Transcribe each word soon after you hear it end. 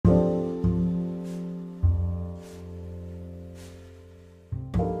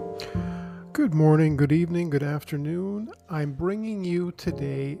Good morning, good evening, good afternoon. I'm bringing you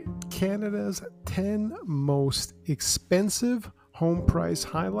today Canada's 10 most expensive home price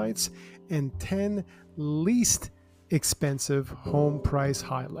highlights and 10 least expensive home price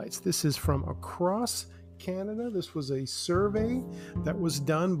highlights. This is from across Canada. This was a survey that was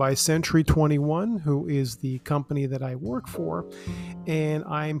done by Century 21, who is the company that I work for, and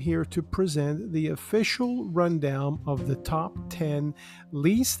I'm here to present the official rundown of the top 10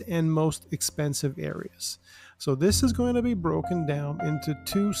 least and most expensive areas. So this is going to be broken down into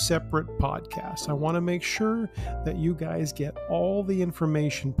two separate podcasts. I want to make sure that you guys get all the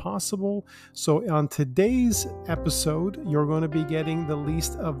information possible. So on today's episode, you're going to be getting the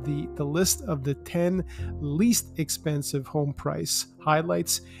list of the 10 least expensive home price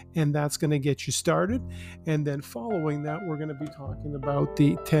highlights, and that's going to get you started. And then following that, we're going to be talking about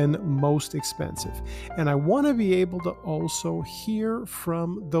the 10 most expensive. And I want to be able to also hear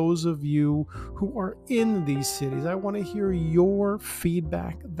from those of you who are in these cities. I want to hear your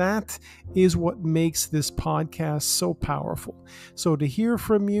feedback. That is what makes this podcast so powerful. So to hear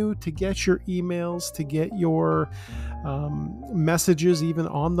from you, to get your emails, to get your messages even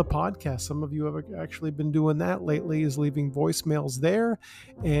on the podcast. Some of you have actually been doing that lately, is leaving voicemails there.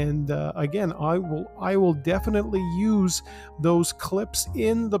 And again, I will definitely use those clips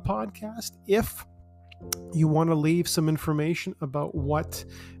in the podcast if you want to leave some information about what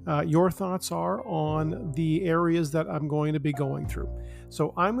your thoughts are on the areas that I'm going to be going through.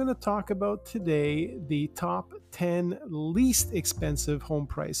 So I'm going to talk about today the top 10 least expensive home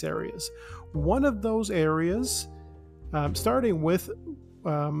price areas. One of those areas, starting with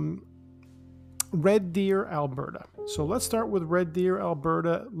Red Deer, Alberta. So let's start with Red Deer,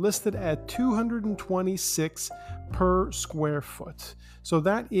 Alberta, listed at $226 per square foot. So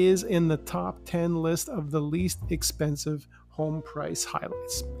that is in the top 10 list of the least expensive home price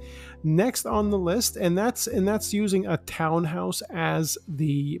highlights. Next on the list, and that's using a townhouse as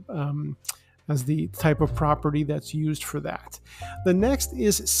the type of property that's used for that. The next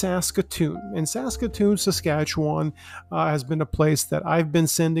is Saskatoon. And Saskatoon, Saskatchewan has been a place that I've been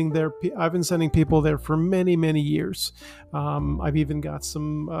sending people there for many, many years. I've even got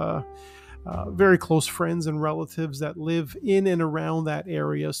some very close friends and relatives that live in and around that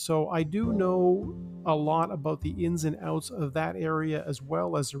area. So I do know a lot about the ins and outs of that area as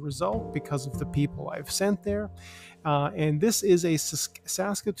well as a result because of the people I've sent there. And this is a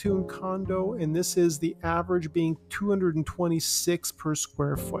Saskatoon condo, and this is the average being $226 per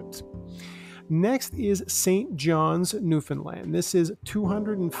square foot. Next is St. John's, Newfoundland. This is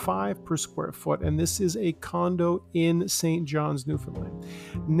 $205 per square foot, and this is a condo in St. John's, Newfoundland.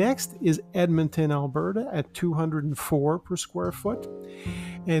 Next is Edmonton, Alberta at $204 per square foot.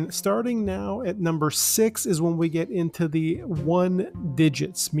 And starting now at number 6 is when we get into the one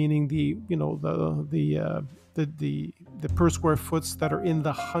digits, meaning the per square foots that are in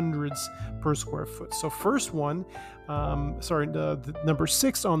the hundreds per square foot. So first one, the number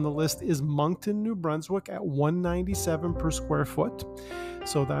 6 on the list is Moncton, New Brunswick at $197 per square foot.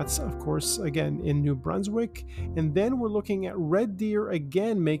 So that's, of course, again, in New Brunswick. And then we're looking at Red Deer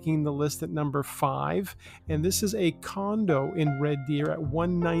again, making the list at number 5. And this is a condo in Red Deer at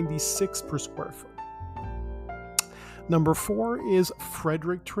 $196 per square foot. Number 4 is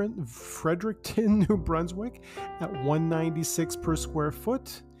Fredericton, New Brunswick at $196 per square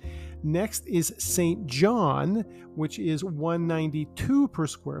foot. Next is St. John, which is $192 per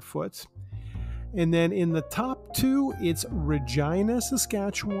square foot. And then in the top 2, it's Regina,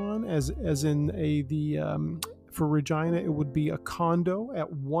 Saskatchewan, for Regina, it would be a condo at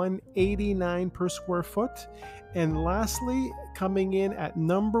 $189 per square foot. And lastly, coming in at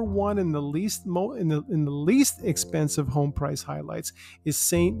number 1 in the least expensive home price highlights is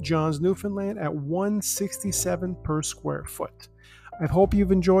St. John's, Newfoundland at $167 per square foot. I hope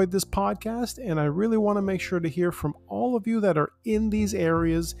you've enjoyed this podcast, and I really want to make sure to hear from all of you that are in these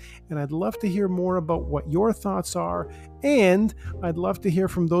areas, and I'd love to hear more about what your thoughts are, and I'd love to hear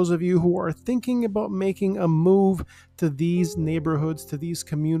from those of you who are thinking about making a move to these neighborhoods, to these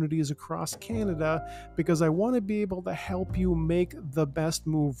communities across Canada, because I want to be able to help you make the best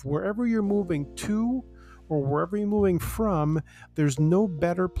move. Wherever you're moving to, or wherever you're moving from, there's no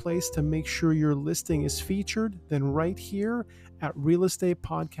better place to make sure your listing is featured than right here at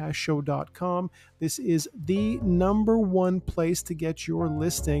realestatepodcastshow.com. This is the number 1 place to get your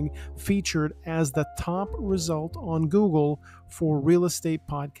listing featured as the top result on Google for Real Estate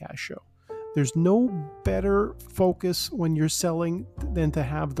Podcast Show. There's no better focus when you're selling than to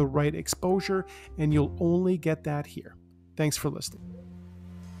have the right exposure, and you'll only get that here. Thanks for listening.